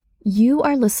You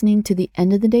are listening to the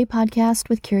End of the Day podcast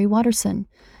with Carrie Watterson,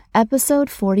 episode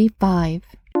 45.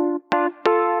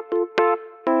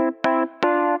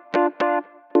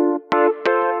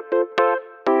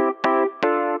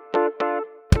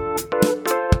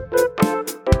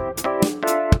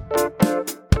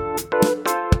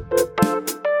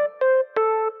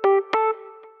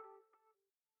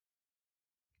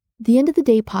 The End of the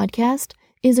Day podcast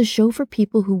is a show for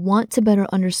people who want to better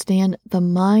understand the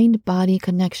mind-body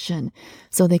connection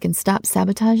so they can stop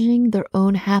sabotaging their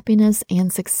own happiness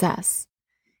and success.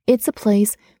 It's a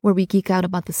place where we geek out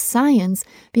about the science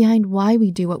behind why we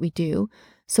do what we do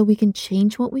so we can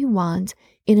change what we want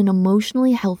in an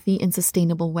emotionally healthy and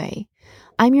sustainable way.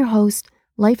 I'm your host,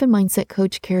 life and mindset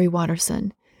coach Carrie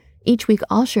Watterson. Each week,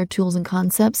 I'll share tools and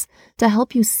concepts to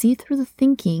help you see through the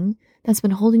thinking that's been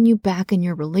holding you back in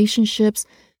your relationships,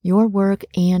 your work,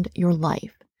 and your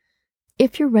life.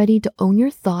 If you're ready to own your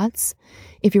thoughts,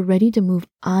 if you're ready to move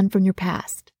on from your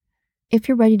past, if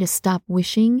you're ready to stop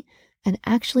wishing and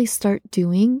actually start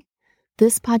doing,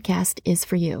 this podcast is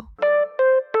for you.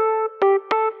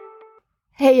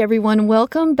 Hey everyone,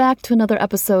 welcome back to another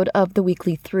episode of The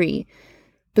Weekly 3.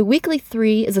 The Weekly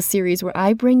 3 is a series where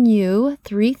I bring you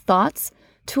 3 thoughts,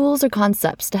 tools, or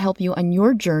concepts to help you on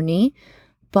your journey,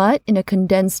 but in a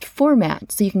condensed format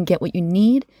so you can get what you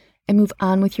need and move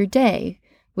on with your day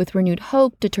with renewed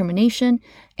hope, determination,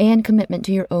 and commitment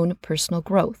to your own personal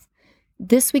growth.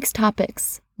 This week's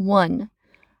topics: 1.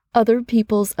 Other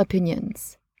people's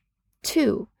opinions.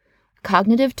 2.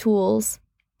 Cognitive tools.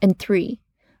 And 3.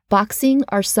 Boxing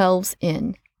ourselves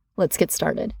in. Let's get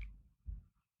started.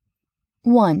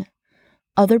 1.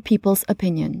 Other people's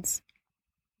opinions.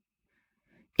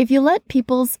 If you let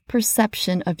people's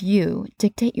perception of you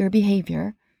dictate your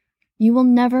behavior, you will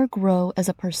never grow as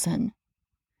a person.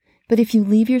 But if you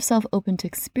leave yourself open to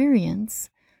experience,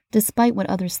 despite what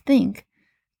others think,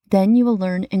 then you will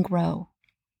learn and grow.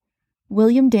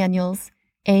 William Daniels,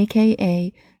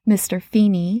 aka Mr.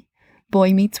 Feeney,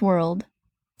 Boy Meets World,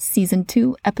 Season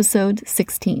 2, Episode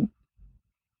 16.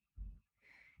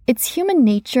 It's human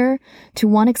nature to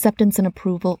want acceptance and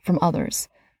approval from others.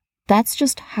 That's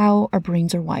just how our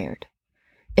brains are wired.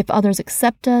 If others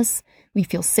accept us, we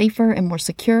feel safer and more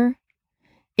secure.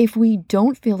 If we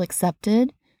don't feel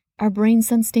accepted, our brains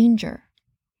sense danger.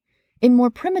 In more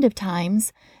primitive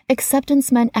times,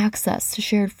 acceptance meant access to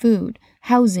shared food,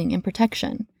 housing, and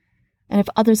protection. And if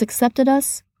others accepted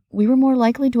us, we were more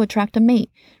likely to attract a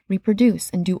mate, reproduce,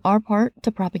 and do our part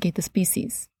to propagate the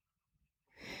species.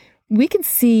 We can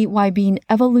see why being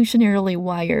evolutionarily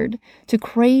wired to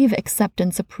crave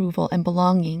acceptance, approval, and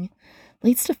belonging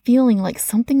leads to feeling like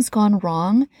something's gone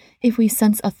wrong if we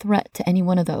sense a threat to any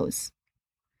one of those.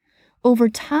 Over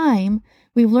time,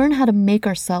 we learn how to make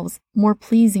ourselves more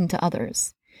pleasing to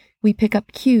others. We pick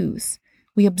up cues.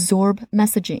 We absorb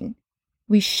messaging.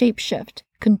 We shapeshift,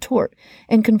 contort,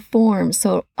 and conform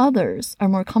so others are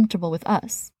more comfortable with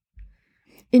us.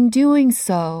 In doing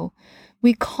so,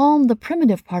 we calm the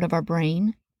primitive part of our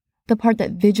brain, the part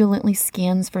that vigilantly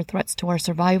scans for threats to our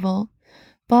survival,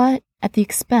 but at the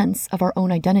expense of our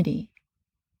own identity.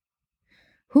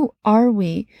 Who are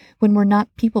we when we're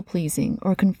not people-pleasing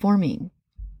or conforming?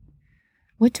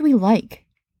 What do we like?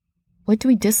 What do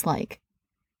we dislike?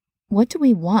 What do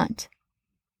we want?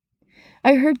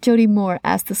 I heard Jody Moore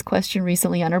ask this question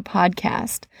recently on her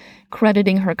podcast,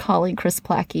 crediting her colleague Chris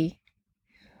Plackey.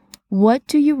 What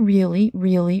do you really,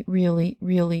 really, really,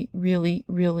 really, really,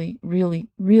 really, really,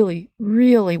 really,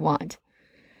 really want?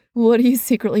 What do you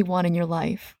secretly want in your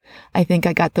life? I think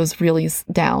I got those reallys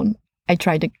down. I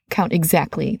tried to count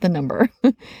exactly the number.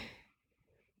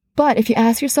 But if you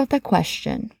ask yourself that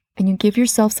question and you give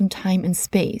yourself some time and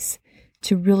space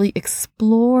to really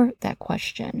explore that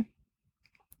question,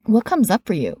 what comes up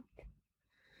for you?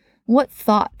 What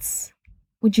thoughts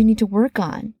would you need to work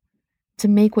on to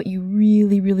make what you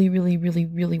really, really, really, really,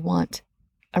 really want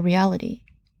a reality?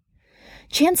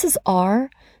 Chances are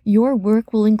your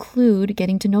work will include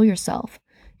getting to know yourself,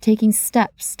 taking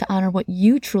steps to honor what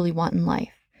you truly want in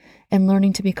life, and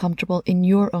learning to be comfortable in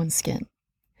your own skin.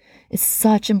 It's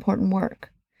such important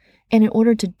work. And in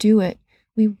order to do it,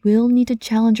 we will need to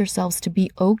challenge ourselves to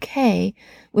be okay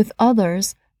with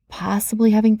others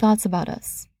possibly having thoughts about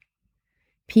us.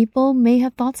 People may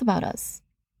have thoughts about us,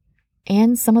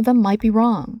 and some of them might be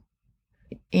wrong,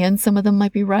 and some of them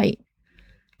might be right.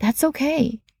 That's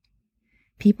okay.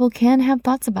 People can have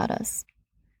thoughts about us.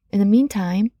 In the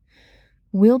meantime,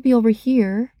 we'll be over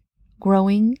here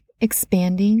growing,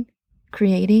 expanding,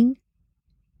 creating,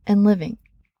 and living.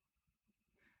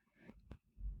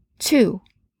 2.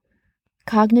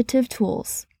 Cognitive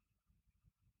tools.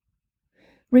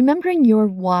 Remembering your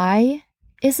why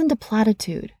isn't a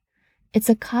platitude. It's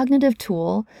a cognitive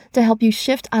tool to help you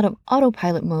shift out of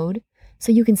autopilot mode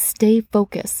so you can stay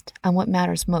focused on what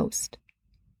matters most.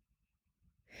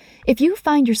 If you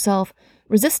find yourself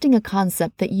resisting a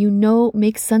concept that you know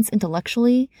makes sense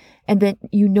intellectually and that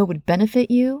you know would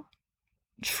benefit you,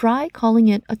 try calling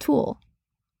it a tool.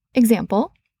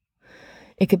 Example,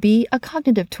 it could be a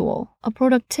cognitive tool, a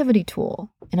productivity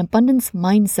tool, an abundance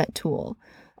mindset tool,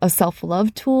 a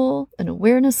self-love tool, an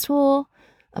awareness tool,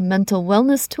 a mental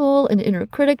wellness tool, an inner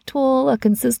critic tool, a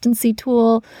consistency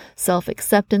tool,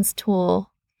 self-acceptance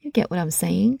tool. You get what I'm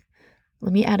saying.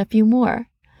 Let me add a few more.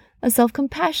 A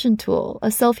self-compassion tool, a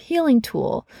self-healing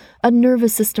tool, a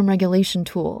nervous system regulation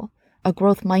tool, a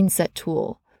growth mindset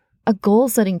tool, a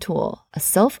goal-setting tool, a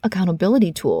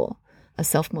self-accountability tool, a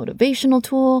self-motivational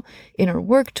tool, inner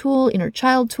work tool, inner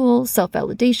child tool,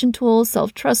 self-validation tool,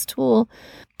 self-trust tool,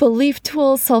 belief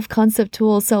tool, self-concept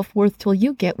tool, self-worth tool.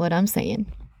 You get what I'm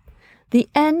saying. The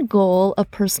end goal of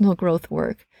personal growth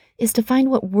work is to find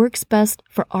what works best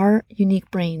for our unique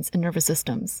brains and nervous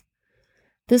systems.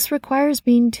 This requires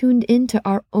being tuned into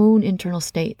our own internal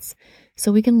states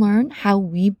so we can learn how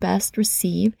we best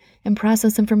receive and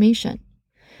process information.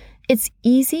 It's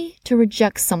easy to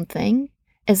reject something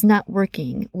as not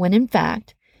working when in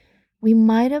fact, we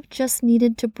might have just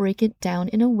needed to break it down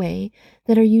in a way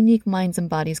that our unique minds and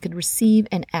bodies could receive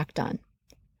and act on.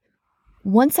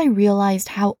 Once I realized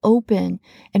how open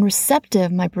and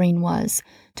receptive my brain was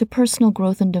to personal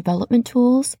growth and development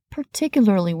tools,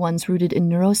 particularly ones rooted in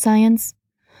neuroscience,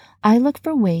 I looked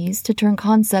for ways to turn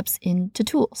concepts into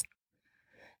tools.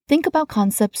 Think about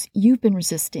concepts you've been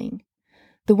resisting,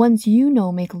 the ones you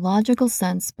know make logical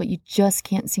sense but you just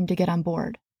can't seem to get on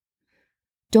board.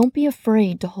 Don't be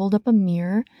afraid to hold up a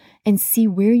mirror and see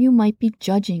where you might be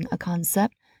judging a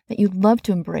concept that you'd love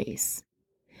to embrace.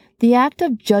 The act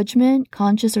of judgment,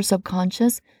 conscious or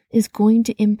subconscious, is going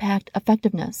to impact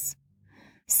effectiveness.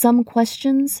 Some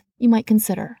questions you might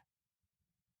consider.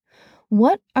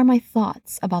 What are my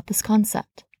thoughts about this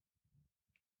concept?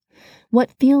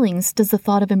 What feelings does the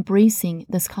thought of embracing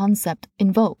this concept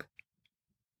invoke?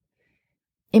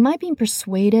 Am I being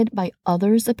persuaded by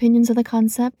others' opinions of the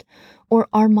concept, or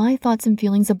are my thoughts and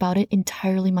feelings about it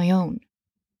entirely my own?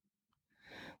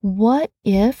 What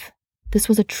if this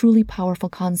was a truly powerful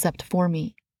concept for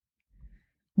me?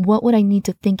 What would I need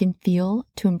to think and feel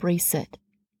to embrace it?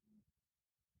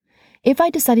 If I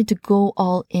decided to go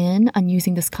all in on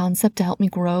using this concept to help me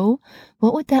grow,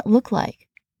 what would that look like?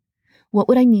 What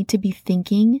would I need to be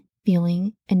thinking,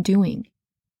 feeling, and doing?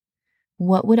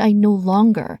 What would I no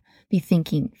longer be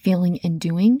thinking, feeling, and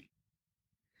doing?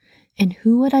 And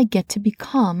who would I get to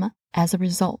become as a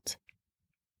result?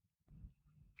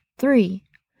 3.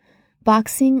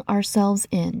 Boxing ourselves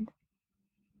in.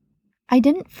 I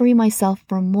didn't free myself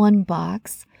from one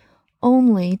box,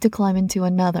 only to climb into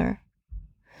another.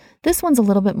 This one's a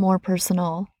little bit more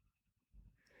personal.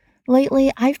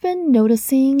 Lately, I've been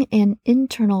noticing an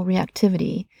internal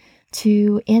reactivity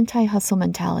to anti-hustle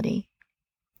mentality.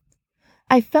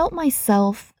 I felt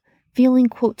myself feeling,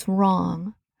 quotes,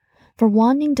 wrong for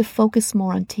wanting to focus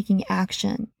more on taking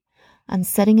action, on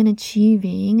setting and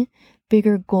achieving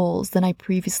bigger goals than I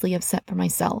previously have set for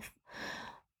myself,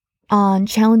 on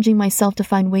challenging myself to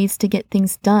find ways to get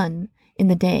things done in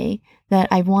the day that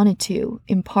I wanted to,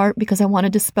 in part because I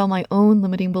wanted to dispel my own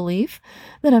limiting belief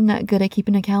that I'm not good at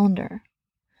keeping a calendar.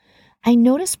 I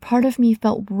noticed part of me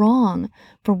felt wrong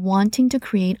for wanting to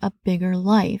create a bigger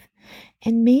life,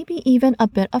 and maybe even a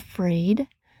bit afraid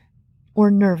or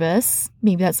nervous,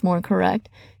 maybe that's more correct,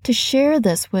 to share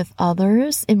this with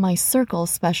others in my circle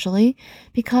especially,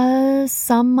 because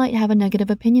some might have a negative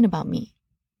opinion about me.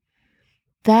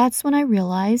 That's when I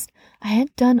realized I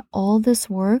had done all this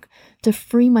work to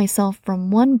free myself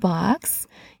from one box.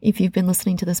 If you've been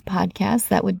listening to this podcast,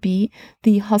 that would be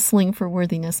the hustling for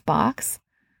worthiness box,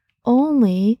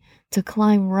 only to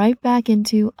climb right back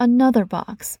into another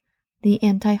box, the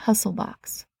anti-hustle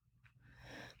box.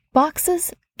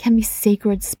 Boxes can be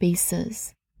sacred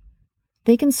spaces.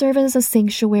 They can serve as a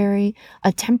sanctuary,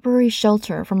 a temporary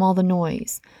shelter from all the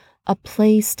noise, a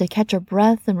place to catch our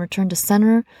breath and return to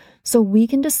center so we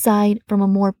can decide from a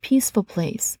more peaceful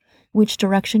place which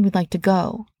direction we'd like to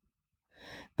go.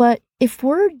 But if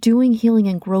we're doing healing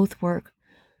and growth work,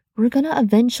 we're going to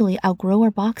eventually outgrow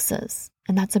our boxes,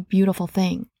 and that's a beautiful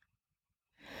thing.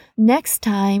 Next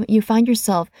time you find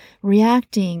yourself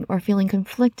reacting or feeling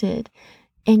conflicted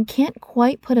and can't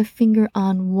quite put a finger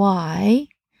on why,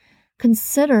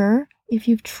 consider if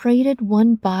you've traded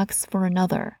one box for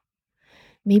another.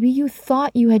 Maybe you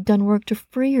thought you had done work to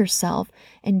free yourself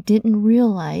and didn't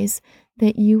realize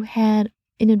that you had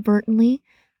inadvertently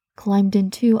climbed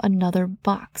into another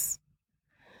box?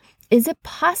 Is it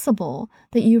possible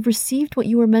that you've received what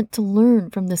you were meant to learn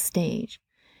from this stage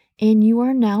and you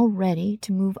are now ready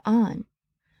to move on?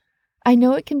 I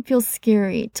know it can feel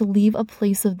scary to leave a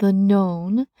place of the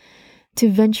known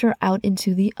to venture out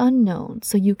into the unknown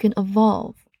so you can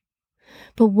evolve.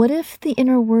 But what if the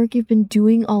inner work you've been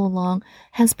doing all along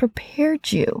has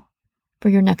prepared you for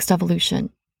your next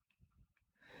evolution?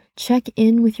 Check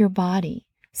in with your body.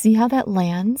 See how that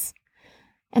lands.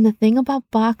 And the thing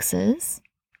about boxes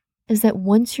is that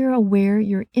once you're aware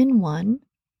you're in one,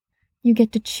 you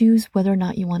get to choose whether or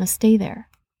not you want to stay there.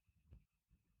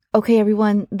 Okay,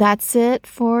 everyone, that's it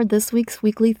for this week's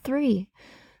Weekly 3.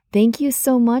 Thank you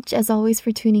so much, as always,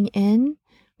 for tuning in.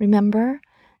 Remember,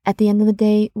 at the end of the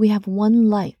day, we have one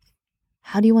life.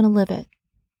 How do you want to live it?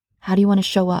 How do you want to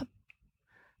show up?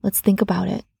 Let's think about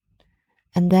it.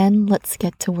 And then let's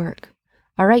get to work.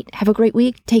 All right, have a great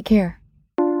week. Take care.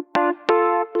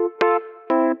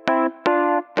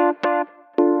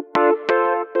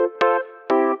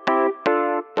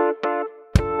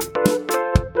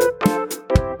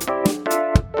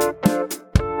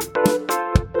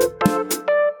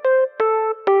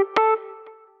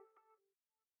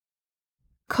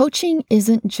 Coaching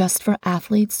isn't just for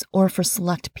athletes or for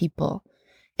select people.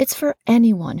 It's for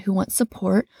anyone who wants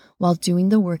support while doing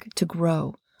the work to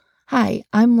grow. Hi,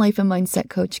 I'm Life and Mindset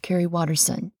Coach Carrie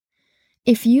Watterson.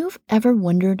 If you've ever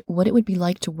wondered what it would be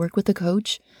like to work with a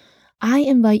coach, I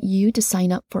invite you to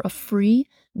sign up for a free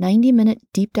 90-minute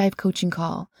deep dive coaching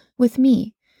call with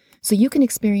me so you can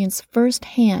experience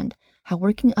firsthand how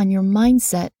working on your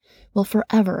mindset will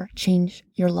forever change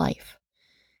your life.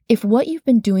 If what you've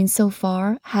been doing so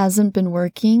far hasn't been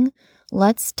working,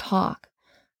 let's talk.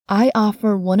 I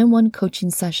offer one-on-one coaching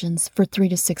sessions for 3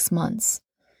 to 6 months.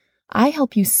 I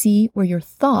help you see where your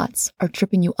thoughts are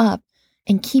tripping you up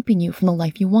and keeping you from the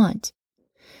life you want.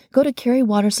 Go to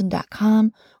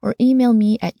carriewatterson.com or email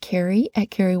me at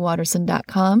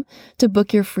carrie@carriewatterson.com to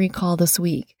book your free call this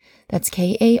week. That's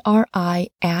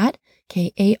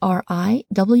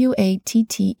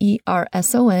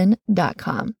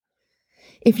KARI@KARIWATTERSON.com.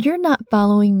 If you're not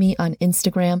following me on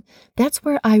Instagram, that's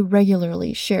where I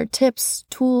regularly share tips,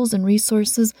 tools, and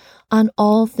resources on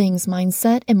all things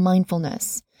mindset and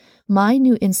mindfulness. My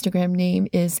new Instagram name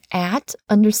is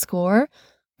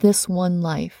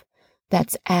 @_thisonelife.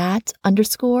 That's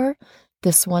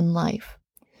 @_thisonelife.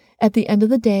 At the end of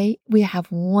the day, we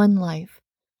have one life.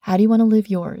 How do you want to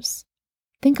live yours?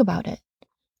 Think about it.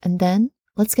 And then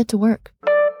let's get to work.